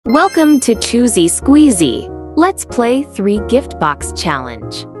Welcome to Choosy Squeezy. Let's play 3 gift box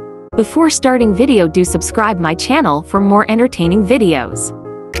challenge. Before starting video, do subscribe my channel for more entertaining videos.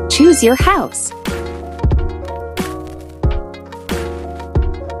 Choose your house.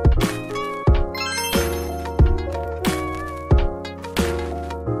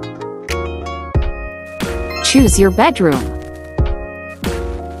 Choose your bedroom.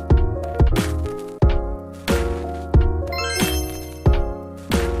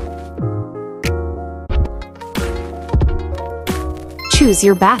 Choose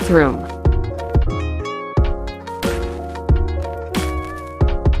your bathroom.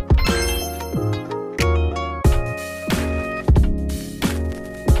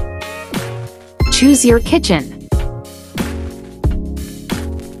 Choose your kitchen.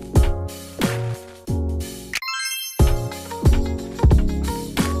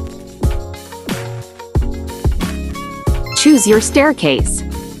 Choose your staircase.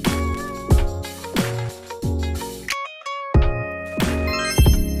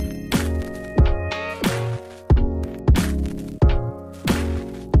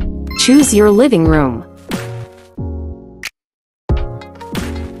 Choose your living room.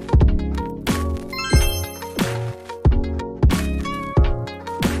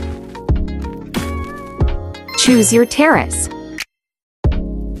 Choose your terrace.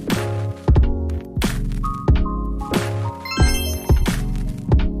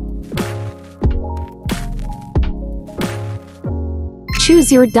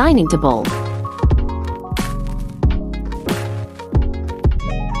 Choose your dining table.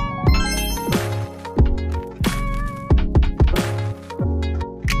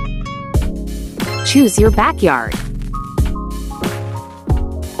 Choose your backyard.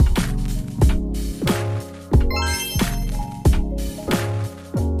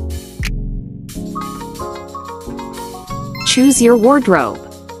 Choose your wardrobe.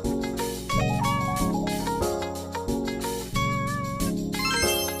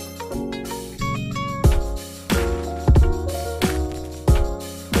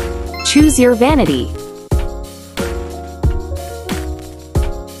 Choose your vanity.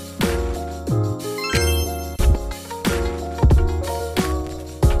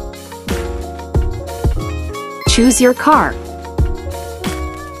 Choose your car.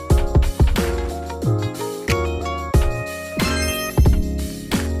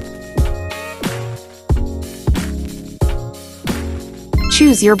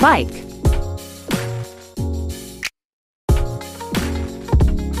 Choose your bike.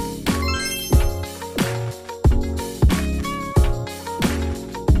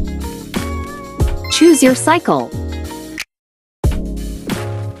 Choose your cycle.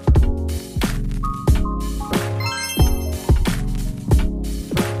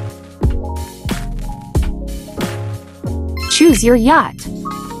 Choose your yacht.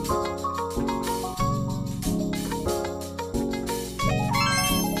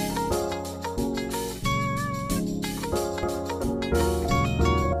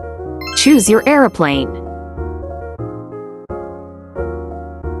 Choose your airplane.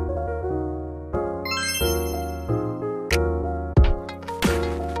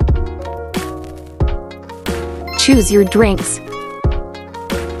 Choose your drinks.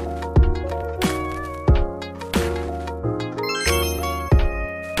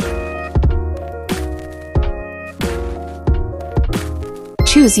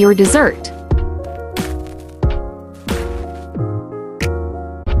 Choose your dessert.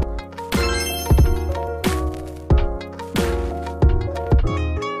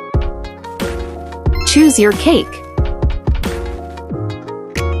 Choose your cake.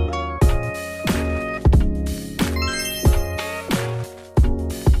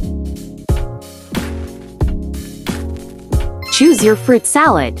 Choose your fruit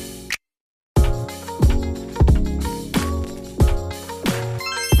salad.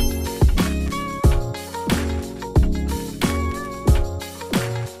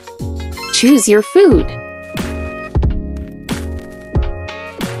 Choose your food.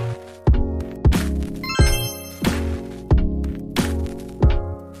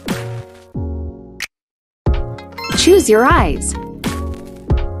 Choose your eyes.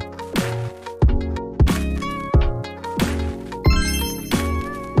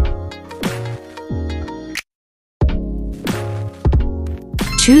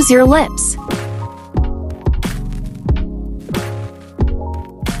 Choose your lips.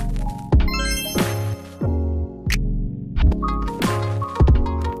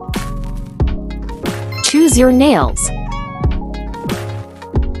 Choose your nails.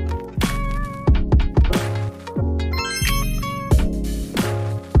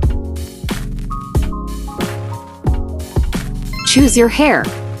 Choose your hair.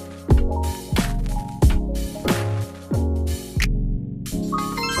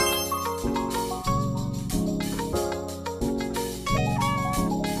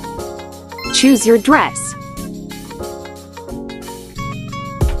 Choose your dress.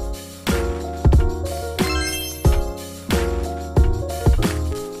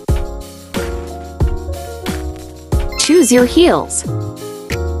 Choose your heels.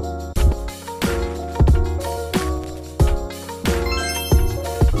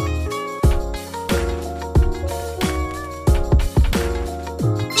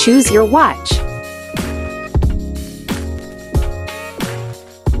 Choose your watch.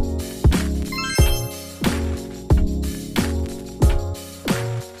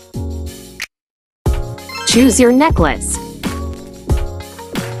 Choose your necklace.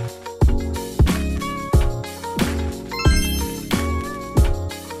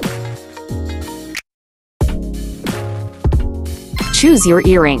 Choose your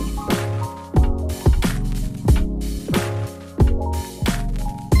earring.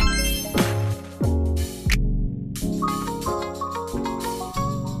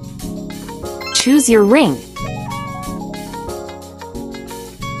 Choose your ring.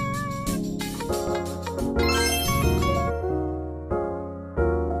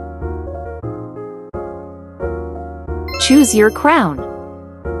 Choose your crown.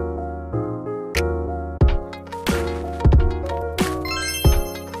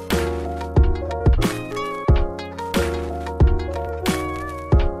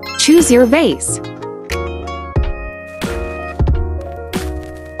 Choose your vase.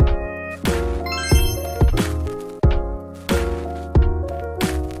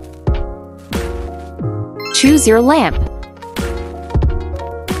 Choose your lamp.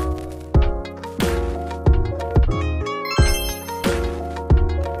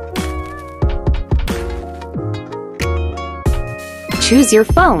 Choose your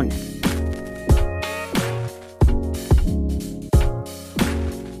phone.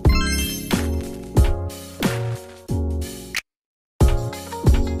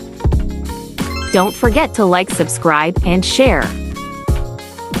 Don't forget to like, subscribe, and share.